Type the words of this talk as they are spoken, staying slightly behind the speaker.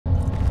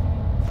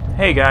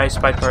Hey guys,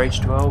 Spycar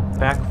H2O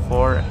back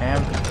for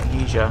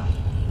Amnesia.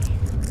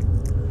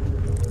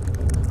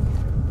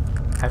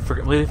 I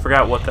completely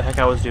forgot what the heck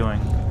I was doing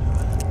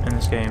in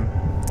this game.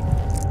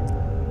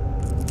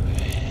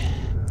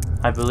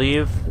 I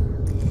believe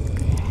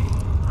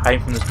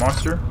hiding from this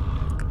monster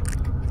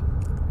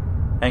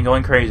and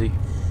going crazy.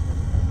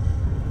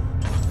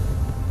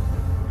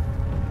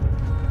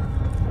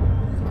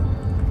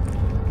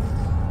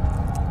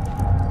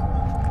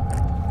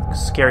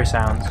 Scary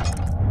sounds.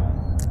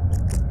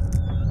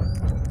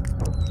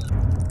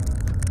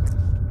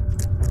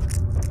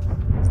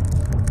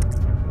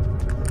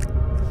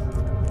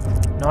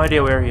 No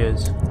idea where he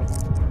is.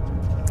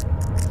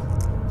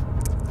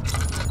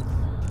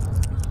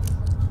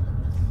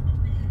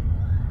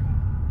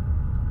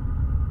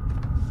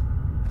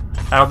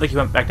 I don't think he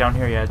went back down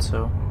here yet,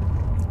 so...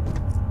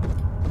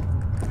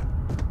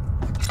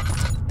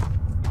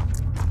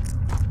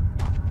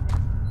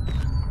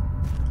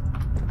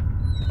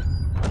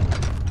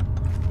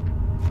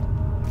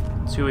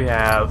 Let's see what we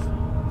have.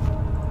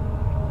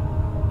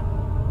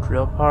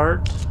 Drill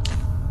part.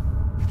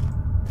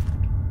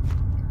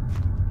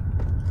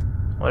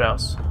 What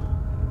else?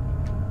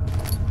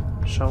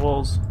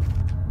 Shovels.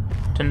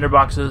 Tinder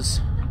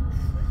boxes.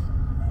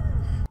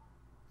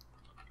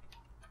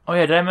 Oh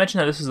yeah, did I mention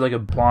that this is like a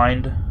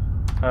blind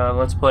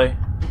Let's Play?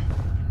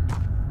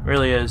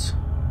 Really is.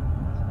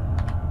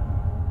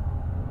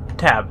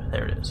 Tab,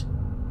 there it is.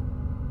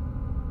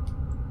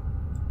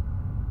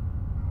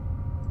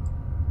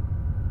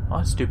 Oh,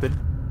 that's stupid.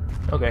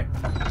 Okay.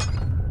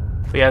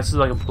 But yeah, this is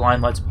like a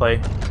blind Let's Play.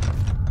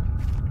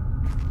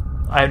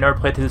 I have never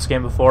played through this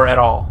game before at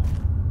all.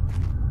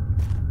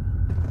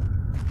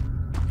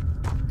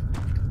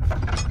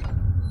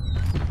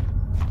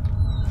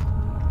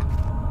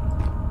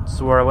 This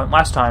is where I went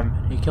last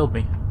time. He killed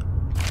me.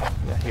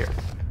 Yeah, here.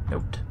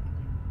 Note.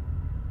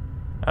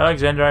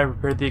 Alexander, I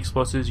prepared the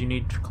explosives you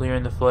need to clear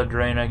in the flood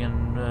drain. I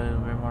can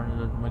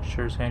make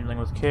sure it's handling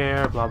with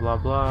care. Blah blah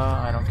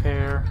blah. I don't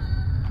care.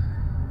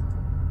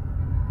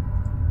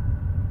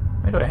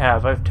 What do I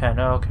have? I have 10.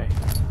 Oh, okay.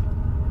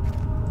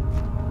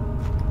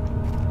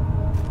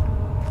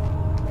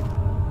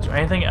 Is there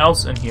anything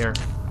else in here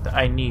that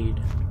I need?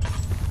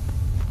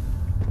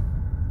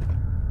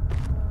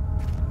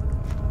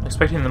 I'm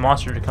expecting the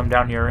monster to come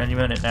down here any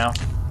minute now.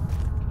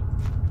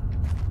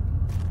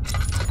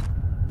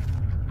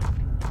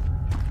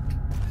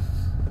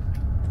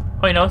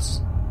 Oh, you know,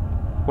 it's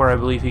where I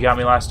believe he got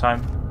me last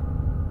time.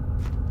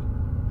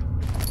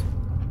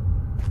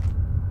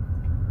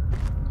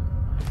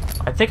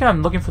 I think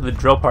I'm looking for the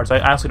drill parts. I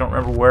honestly don't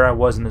remember where I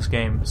was in this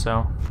game,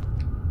 so...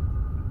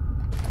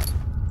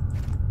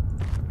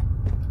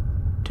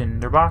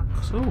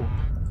 Tinderbox. Ooh,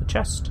 a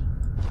chest.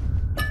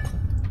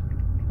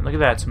 And look at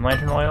that, some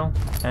lantern oil,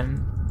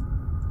 and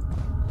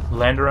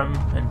landerum,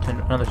 and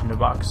another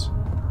tinderbox.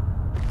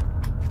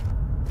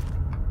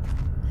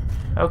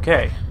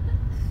 Okay.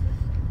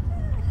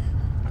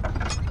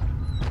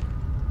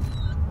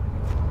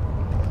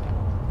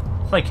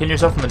 It's like hitting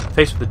yourself in the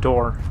face with the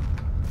door.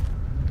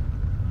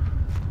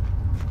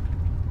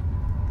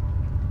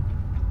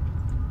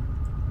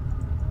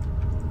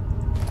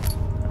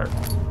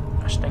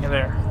 Hang in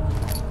there.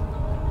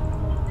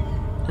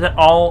 Is that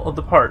all of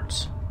the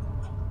parts?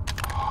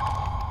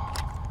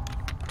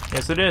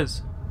 Yes, it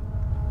is.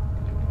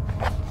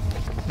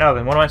 Now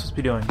then, what am I supposed to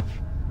be doing?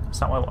 That's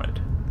not what I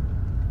wanted.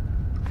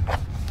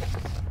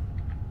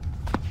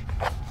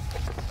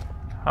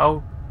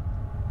 How?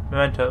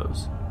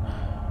 Mementos.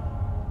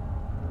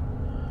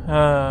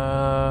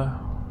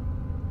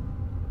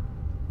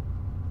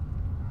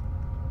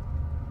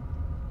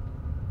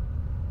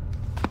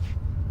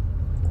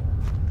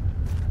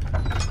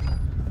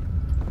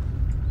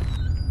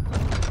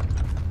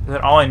 Is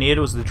that all I needed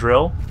was the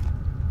drill?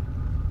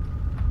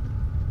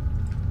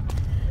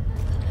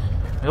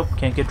 Nope,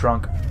 can't get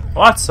drunk.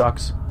 Well, that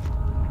sucks.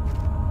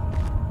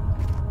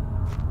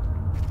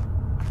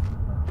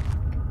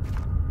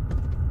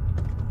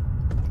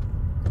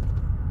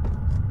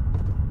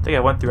 I think I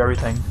went through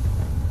everything.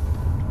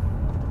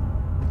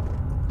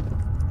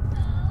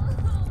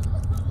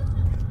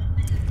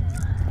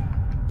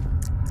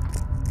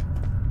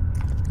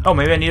 Oh,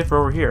 maybe I need it for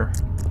over here.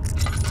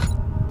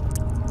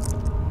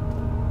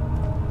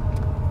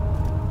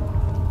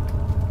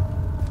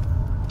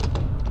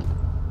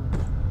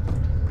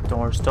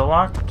 Door's still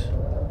locked.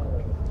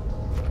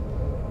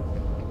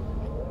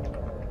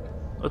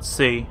 Let's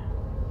see.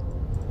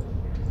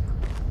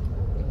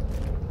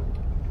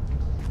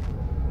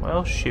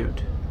 Well,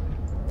 shoot.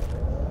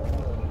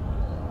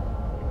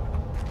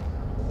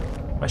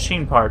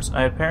 Machine parts.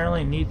 I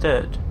apparently need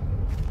that.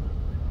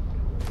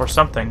 Or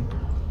something.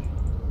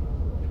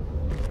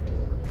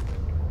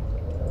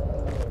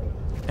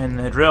 And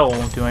the drill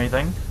won't do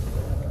anything.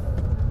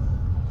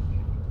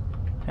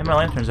 And my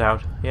lantern's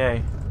out.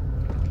 Yay.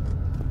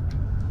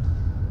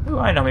 Ooh,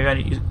 I know. Maybe I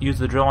need to use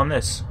the drill on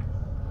this.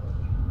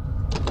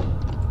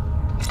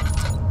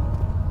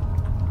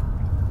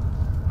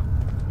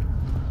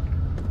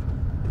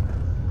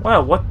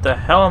 Well, what the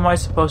hell am I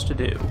supposed to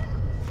do?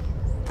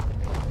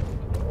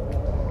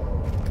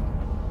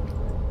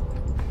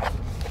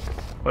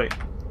 Wait.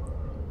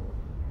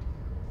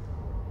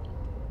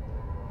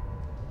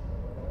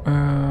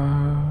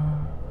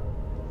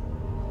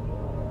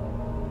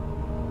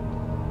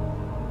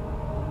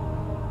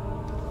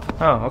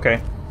 Oh,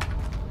 okay.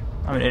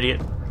 I'm an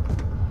idiot.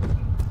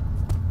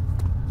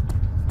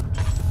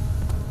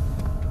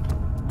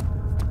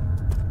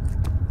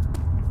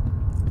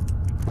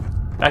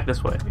 Back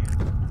this way.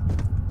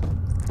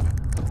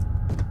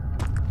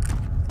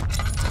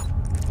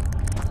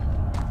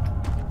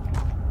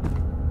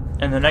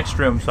 In the next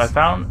room, so I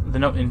found the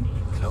note in...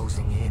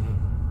 Closing in.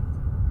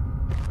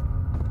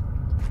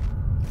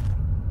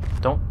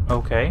 Don't...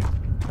 Okay.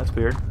 That's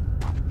weird.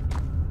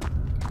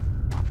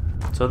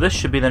 So this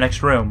should be the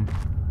next room.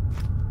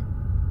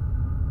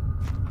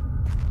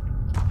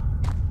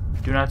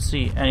 Do not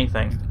see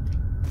anything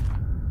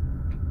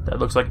that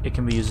looks like it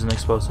can be used as an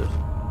explosive.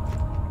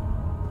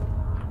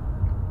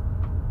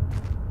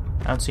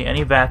 I don't see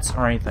any vats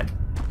or anything.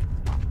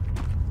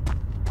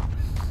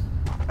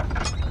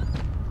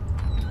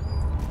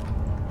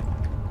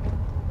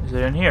 Is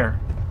it in here?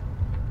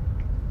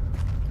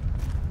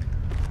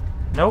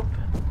 Nope.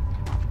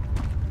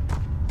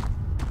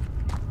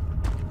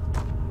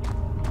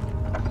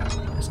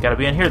 It's gotta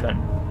be in here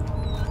then.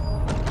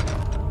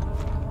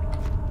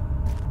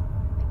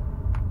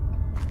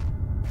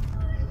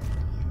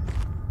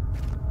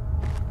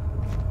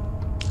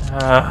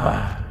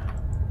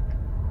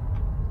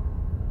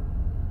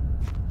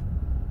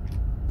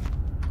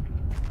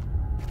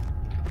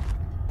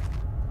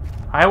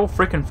 I will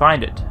frickin'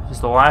 find it. This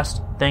is the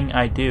last thing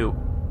I do.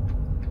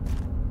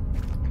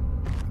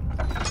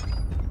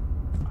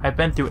 I've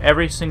been through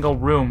every single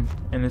room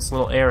in this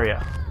little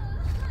area.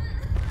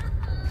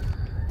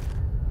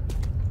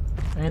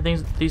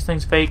 These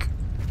things fake?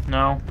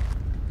 No.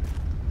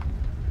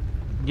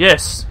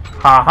 Yes!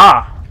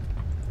 Haha!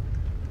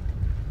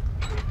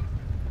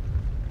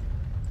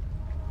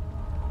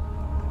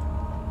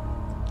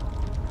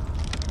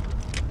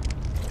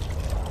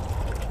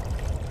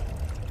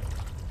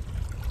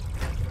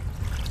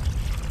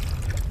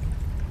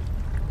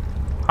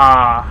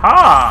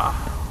 Aha!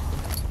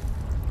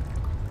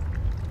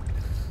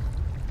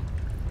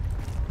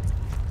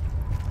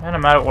 And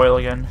I'm out of oil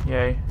again.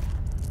 Yay.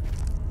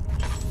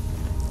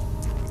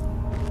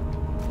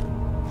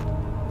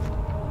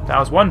 That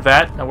was one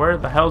vat. Now where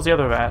the hell's the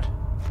other vat?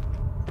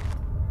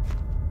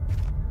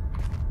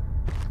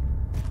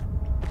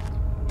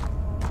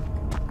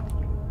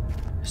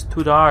 It's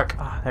too dark.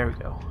 Ah, there we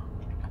go.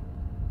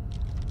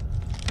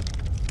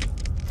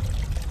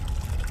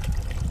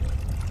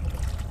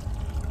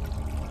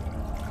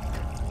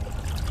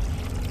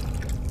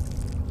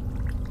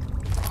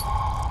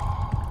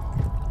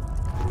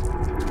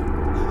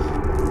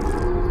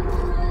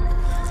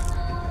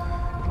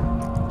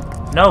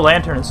 No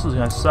lantern, this is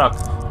gonna suck.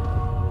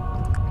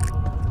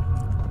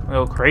 I'm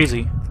gonna go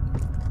crazy.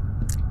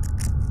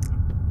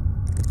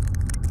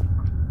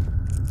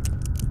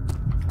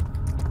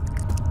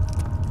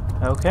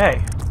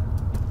 Okay.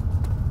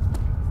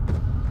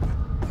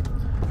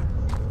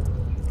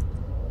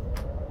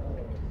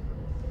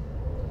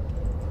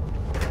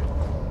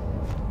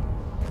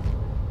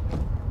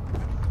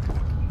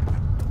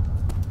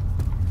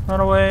 Run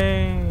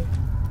away.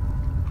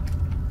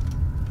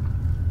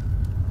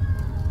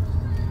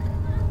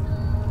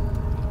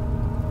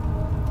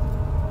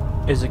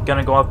 Is it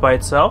gonna go off by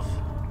itself?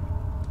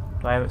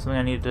 Do I have something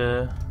I need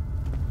to...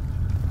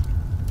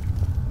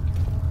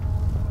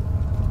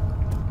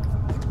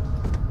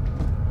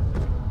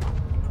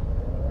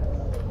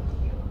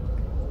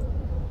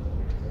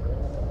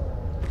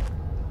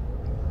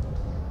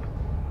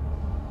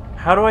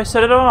 How do I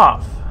set it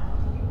off?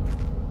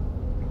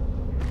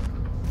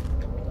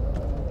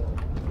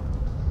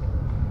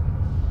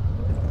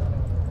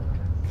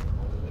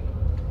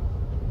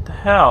 What the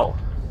hell?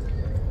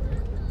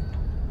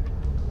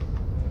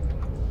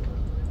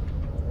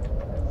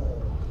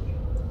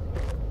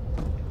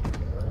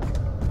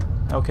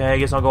 Okay, I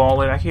guess I'll go all the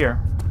way back here.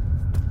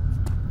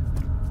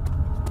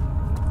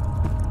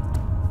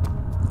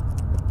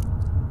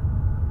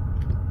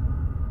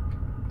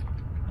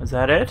 Is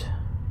that it?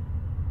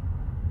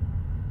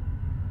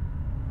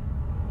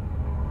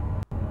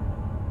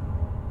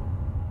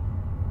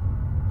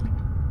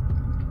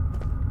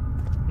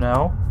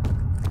 No?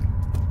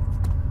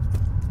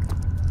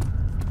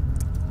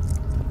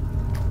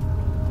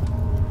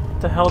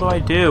 What the hell do I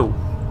do?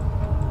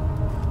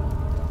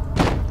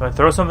 Do I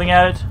throw something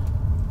at it?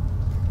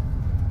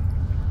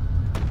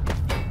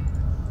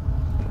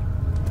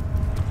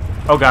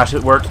 Oh gosh,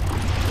 it worked.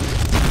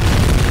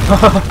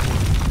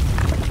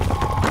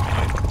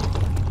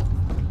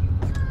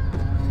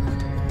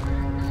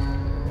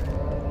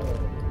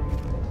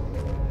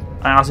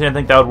 I honestly didn't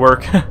think that would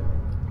work.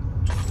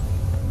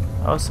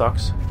 Oh, it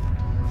sucks.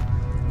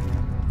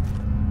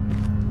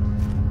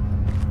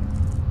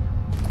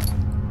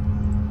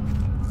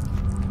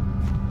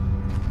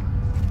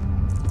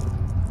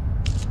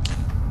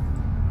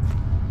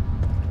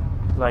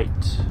 Light.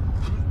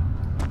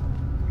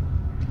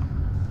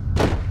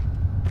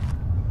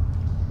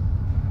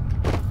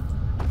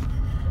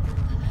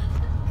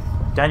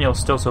 Daniel's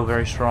still so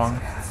very strong.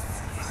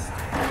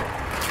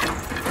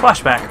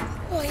 Flashback.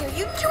 Why are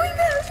you doing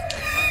this?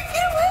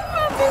 Get away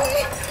from me!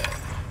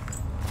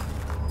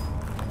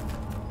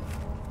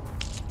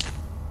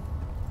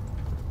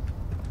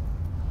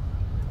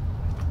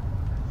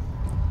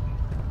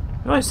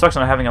 It really sucks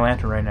not having a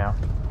lantern right now.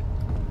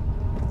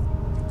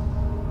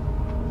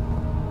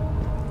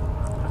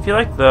 I feel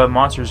like the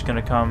monster's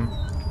gonna come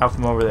out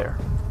from over there.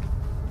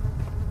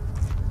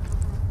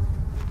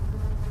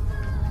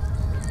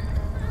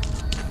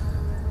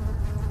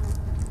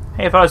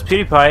 Hey, if I was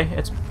PewDiePie,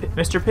 it's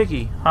Mr.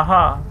 Piggy.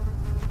 Haha.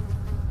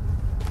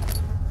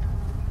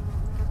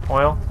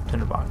 Oil,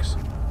 tinderbox.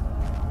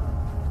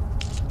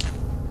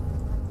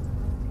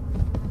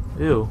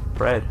 Ew,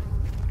 bread.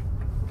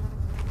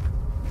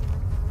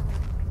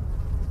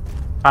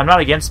 I'm not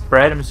against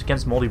bread, I'm just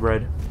against moldy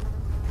bread.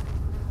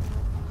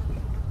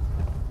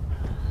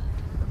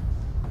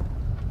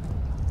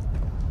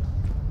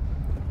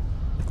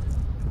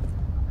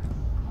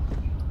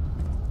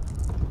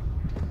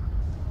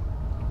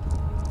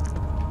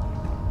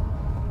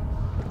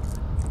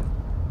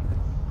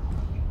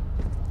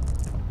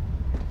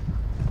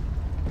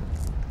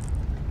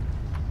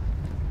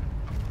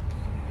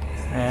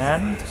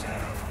 And...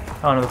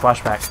 oh, another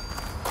flashback.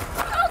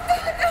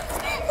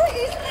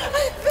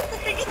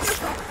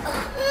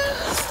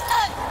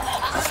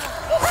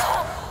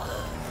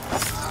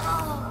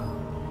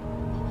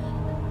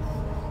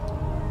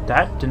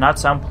 That did not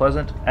sound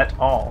pleasant at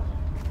all.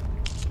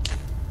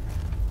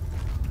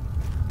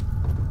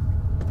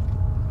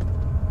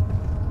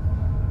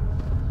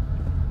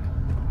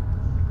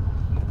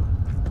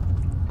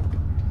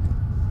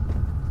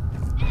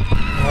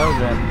 Well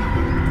then.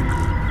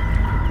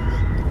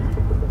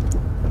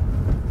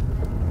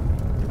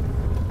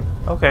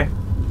 Okay.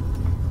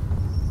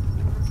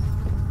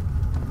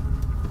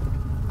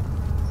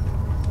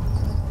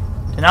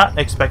 Did not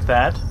expect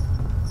that.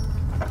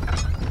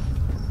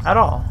 At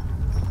all.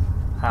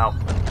 Ow.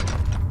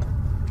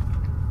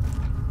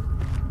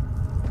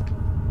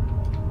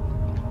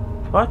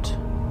 But,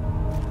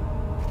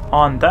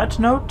 on that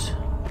note,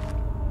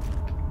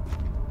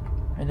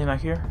 anything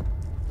back here?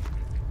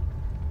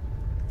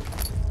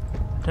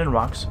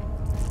 Tinderbox.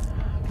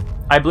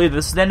 I believe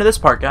this is the end of this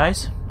part,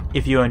 guys.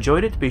 If you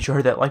enjoyed it, be sure to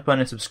hit that like button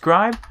and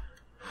subscribe.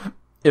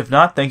 If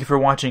not, thank you for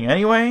watching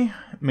anyway.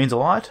 It means a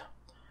lot.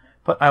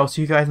 But I will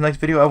see you guys in the next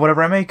video of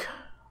whatever I make.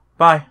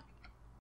 Bye.